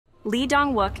Lee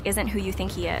Dong Wook isn't who you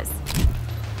think he is.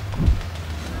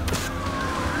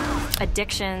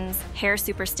 Addictions, hair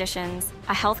superstitions,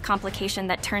 a health complication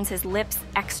that turns his lips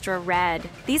extra red.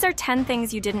 These are 10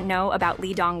 things you didn't know about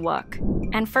Lee Dong Wook.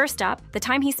 And first up, the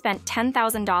time he spent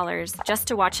 $10,000 just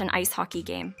to watch an ice hockey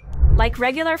game. Like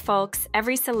regular folks,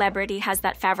 every celebrity has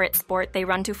that favorite sport they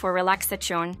run to for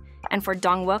relaxation, and for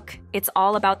Dong Wook, it's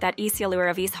all about that easy allure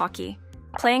of ice hockey.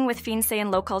 Playing with fiancé in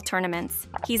local tournaments,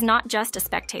 he's not just a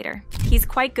spectator. He's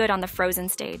quite good on the frozen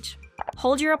stage.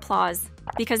 Hold your applause,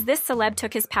 because this celeb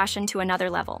took his passion to another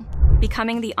level,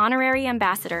 becoming the honorary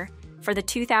ambassador for the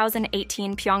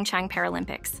 2018 Pyeongchang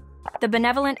Paralympics. The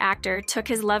benevolent actor took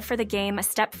his love for the game a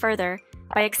step further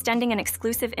by extending an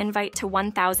exclusive invite to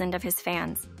 1,000 of his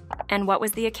fans. And what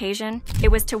was the occasion?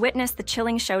 It was to witness the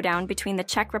chilling showdown between the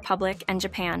Czech Republic and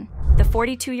Japan. The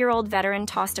 42-year-old veteran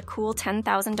tossed a cool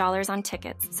 $10,000 on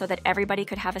tickets so that everybody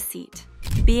could have a seat.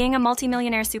 Being a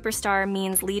multimillionaire superstar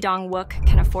means Lee Dong Wook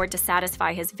can afford to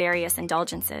satisfy his various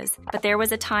indulgences, but there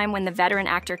was a time when the veteran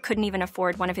actor couldn't even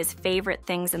afford one of his favorite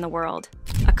things in the world,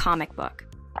 a comic book.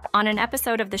 On an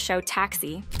episode of the show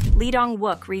Taxi, Lee Dong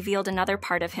Wook revealed another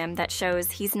part of him that shows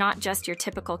he's not just your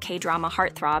typical K-drama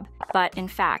heartthrob, but, in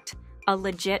fact, a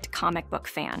legit comic book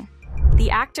fan. The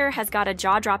actor has got a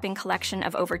jaw-dropping collection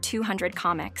of over 200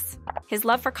 comics. His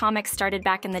love for comics started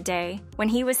back in the day, when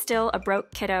he was still a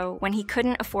broke kiddo when he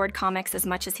couldn't afford comics as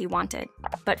much as he wanted.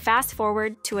 But fast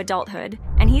forward to adulthood,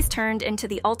 and he's turned into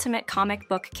the ultimate comic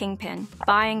book kingpin,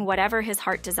 buying whatever his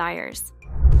heart desires.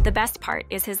 The best part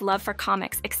is his love for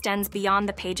comics extends beyond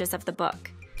the pages of the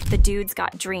book. The dude's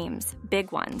got dreams,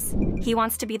 big ones. He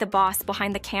wants to be the boss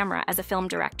behind the camera as a film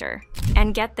director.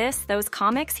 And get this, those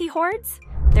comics he hoards?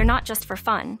 They're not just for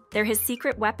fun, they're his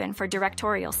secret weapon for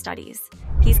directorial studies.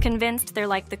 He's convinced they're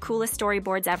like the coolest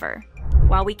storyboards ever.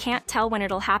 While we can't tell when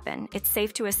it'll happen, it's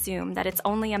safe to assume that it's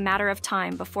only a matter of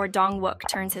time before Dong Wook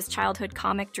turns his childhood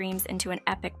comic dreams into an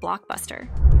epic blockbuster.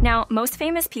 Now, most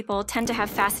famous people tend to have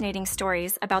fascinating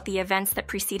stories about the events that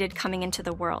preceded coming into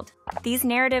the world. These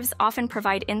narratives often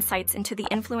provide insights into the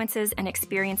influences and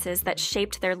experiences that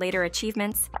shaped their later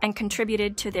achievements and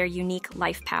contributed to their unique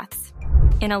life paths.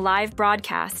 In a live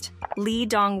broadcast, Lee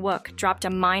Dong Wook dropped a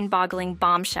mind-boggling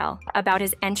bombshell about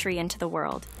his entry into the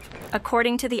world.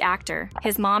 According to the actor,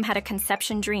 his mom had a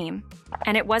conception dream,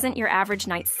 and it wasn't your average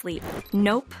night's sleep.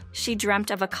 Nope, she dreamt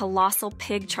of a colossal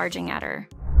pig charging at her.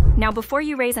 Now, before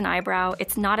you raise an eyebrow,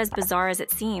 it's not as bizarre as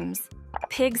it seems.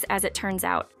 Pigs, as it turns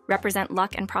out, represent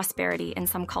luck and prosperity in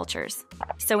some cultures.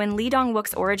 So in Lee Dong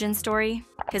Wook's origin story,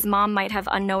 his mom might have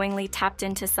unknowingly tapped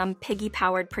into some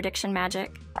piggy-powered prediction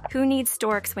magic. Who needs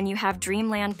storks when you have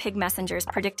dreamland pig messengers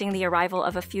predicting the arrival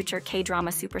of a future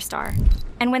K-drama superstar?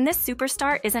 And when this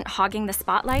superstar isn't hogging the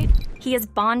spotlight, he is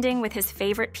bonding with his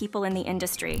favorite people in the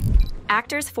industry.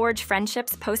 Actors forge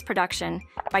friendships post-production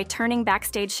by turning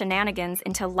backstage shenanigans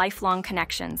into lifelong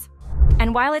connections.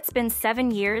 And while it's been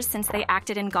 7 years since they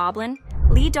acted in Goblin,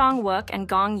 Lee Dong Wook and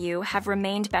Gong Yoo have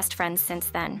remained best friends since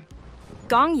then.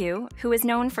 Gong Yoo, who is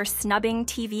known for snubbing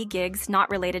TV gigs not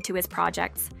related to his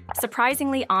projects,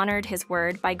 surprisingly honored his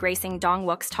word by gracing Dong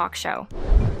Wook's talk show.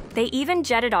 They even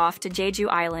jetted off to Jeju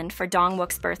Island for Dong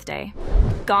Wook's birthday.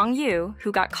 Gong Yoo,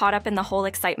 who got caught up in the whole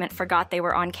excitement, forgot they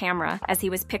were on camera as he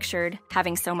was pictured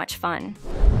having so much fun.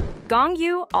 Gong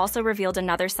Yoo also revealed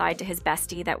another side to his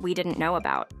bestie that we didn't know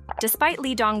about. Despite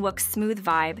Lee Dong Wook's smooth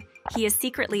vibe, he is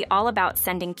secretly all about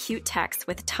sending cute texts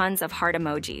with tons of heart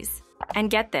emojis. And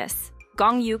get this,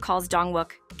 Gong Yoo calls Dong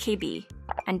Wook KB,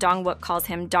 and Dong Wook calls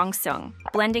him Dong Sung,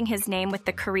 blending his name with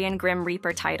the Korean Grim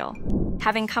Reaper title.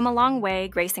 Having come a long way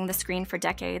gracing the screen for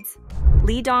decades,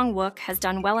 Lee Dong Wook has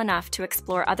done well enough to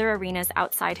explore other arenas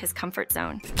outside his comfort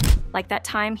zone, like that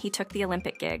time he took the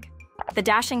Olympic gig. The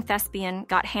dashing thespian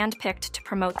got handpicked to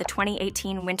promote the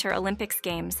 2018 Winter Olympics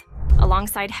Games,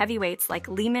 alongside heavyweights like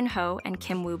Lee Min-ho and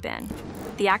Kim Woo-bin.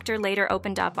 The actor later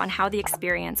opened up on how the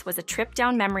experience was a trip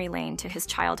down memory lane to his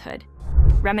childhood.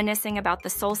 Reminiscing about the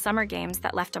Seoul Summer Games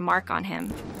that left a mark on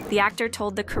him, the actor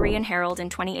told the Korean Herald in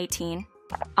 2018,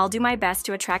 "I'll do my best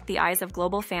to attract the eyes of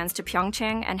global fans to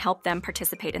Pyeongchang and help them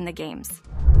participate in the games."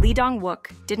 Lee Dong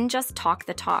Wook didn't just talk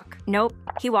the talk. Nope,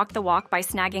 he walked the walk by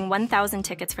snagging 1,000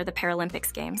 tickets for the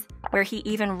Paralympics Games, where he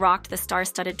even rocked the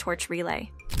star-studded torch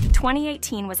relay.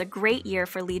 2018 was a great year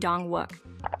for Lee Dong Wook.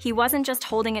 He wasn't just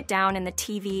holding it down in the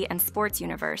TV and sports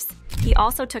universe. He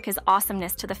also took his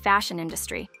awesomeness to the fashion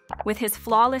industry. With his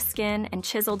flawless skin and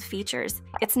chiseled features,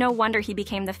 it's no wonder he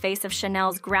became the face of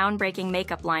Chanel's groundbreaking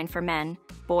makeup line for men,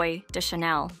 Boy de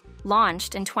Chanel.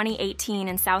 Launched in 2018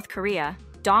 in South Korea,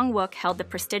 Dong Wook held the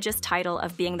prestigious title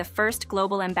of being the first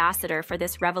global ambassador for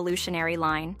this revolutionary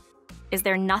line. Is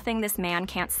there nothing this man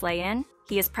can't slay in?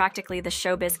 He is practically the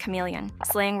showbiz chameleon,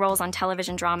 slaying roles on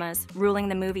television dramas, ruling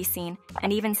the movie scene,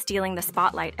 and even stealing the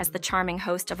spotlight as the charming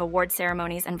host of award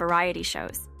ceremonies and variety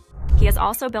shows. He has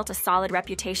also built a solid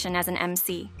reputation as an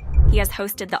MC. He has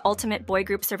hosted the ultimate boy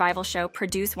group survival show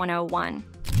Produce 101.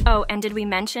 Oh, and did we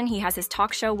mention he has his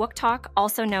talk show Wook Talk,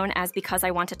 also known as Because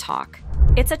I Want to Talk.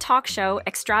 It's a talk show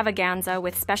extravaganza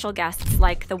with special guests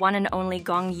like the one and only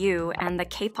Gong and the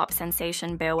K-pop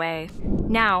sensation Boe.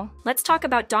 Now, let's talk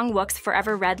about Dong Wook's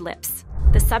forever red lips,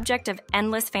 the subject of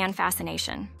endless fan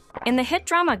fascination. In the hit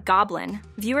drama Goblin,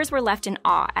 viewers were left in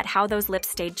awe at how those lips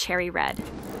stayed cherry red.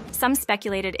 Some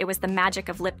speculated it was the magic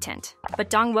of lip tint, but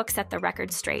Dong Wook set the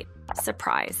record straight.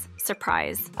 Surprise,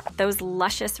 surprise, those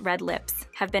luscious red lips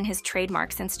have been his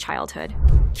trademark since childhood.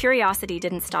 Curiosity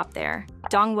didn't stop there.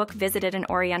 Dong Wook visited an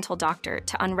oriental doctor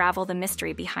to unravel the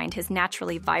mystery behind his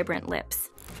naturally vibrant lips.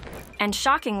 And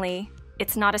shockingly,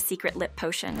 it's not a secret lip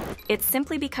potion. It's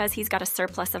simply because he's got a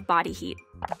surplus of body heat.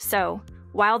 So,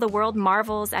 while the world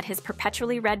marvels at his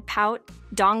perpetually red pout,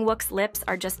 Dong Wook's lips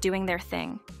are just doing their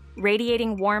thing,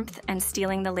 radiating warmth and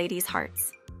stealing the ladies'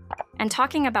 hearts. And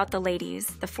talking about the ladies,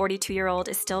 the 42-year-old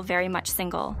is still very much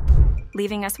single,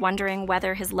 leaving us wondering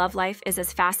whether his love life is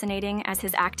as fascinating as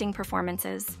his acting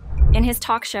performances. In his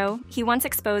talk show, he once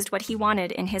exposed what he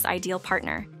wanted in his ideal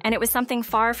partner, and it was something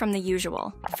far from the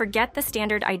usual. Forget the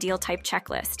standard ideal type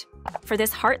checklist. For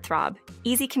this heartthrob,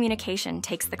 easy communication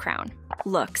takes the crown.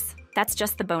 Looks, that's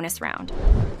just the bonus round.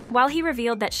 While he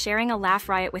revealed that sharing a laugh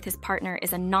riot with his partner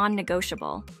is a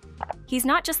non-negotiable, he's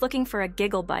not just looking for a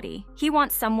giggle buddy, he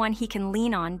wants someone he can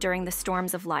lean on during the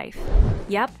storms of life.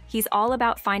 Yep, he's all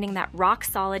about finding that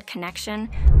rock-solid connection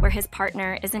where his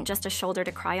partner isn't just a shoulder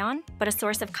to cry on, but a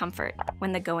source of comfort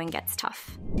when the going gets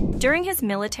tough. During his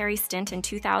military stint in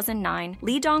 2009,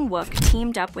 Lee Dong Wook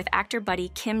teamed up with actor buddy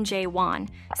Kim Jae-won,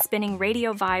 spinning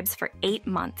radio vibes for 8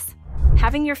 months.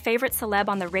 Having your favorite celeb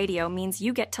on the radio means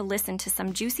you get to listen to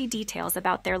some juicy details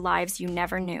about their lives you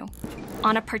never knew.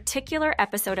 On a particular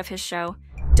episode of his show,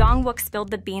 Dong Wook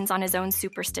spilled the beans on his own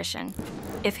superstition.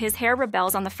 If his hair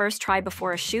rebels on the first try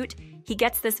before a shoot, he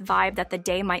gets this vibe that the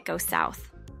day might go south.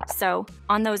 So,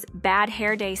 on those bad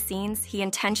hair day scenes, he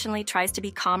intentionally tries to be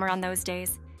calmer on those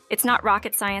days. It's not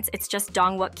rocket science, it's just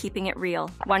Dong Wook keeping it real,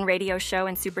 one radio show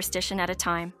and superstition at a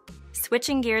time.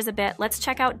 Switching gears a bit, let's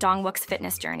check out Dong Wook's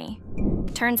fitness journey.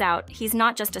 Turns out, he's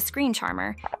not just a screen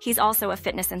charmer, he's also a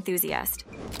fitness enthusiast.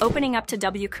 Opening up to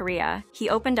W Korea, he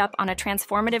opened up on a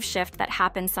transformative shift that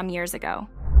happened some years ago.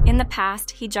 In the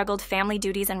past, he juggled family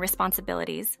duties and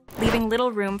responsibilities, leaving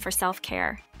little room for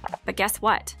self-care. But guess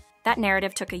what? That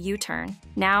narrative took a U-turn.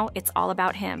 Now it's all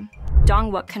about him.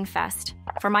 Dong Wook confessed,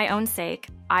 "For my own sake,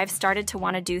 I've started to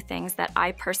want to do things that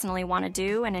I personally want to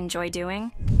do and enjoy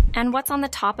doing." And what's on the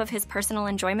top of his personal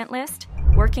enjoyment list?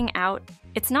 Working out.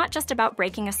 It's not just about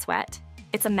breaking a sweat,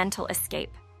 it's a mental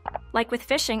escape. Like with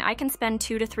fishing, I can spend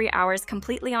 2 to 3 hours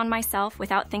completely on myself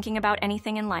without thinking about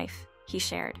anything in life, he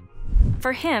shared.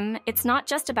 For him, it's not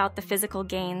just about the physical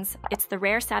gains, it's the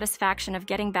rare satisfaction of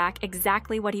getting back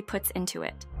exactly what he puts into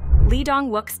it. Lee Dong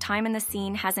Wook's time in the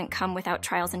scene hasn't come without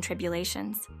trials and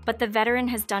tribulations, but the veteran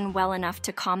has done well enough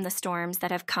to calm the storms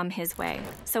that have come his way.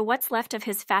 So what's left of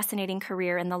his fascinating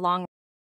career in the long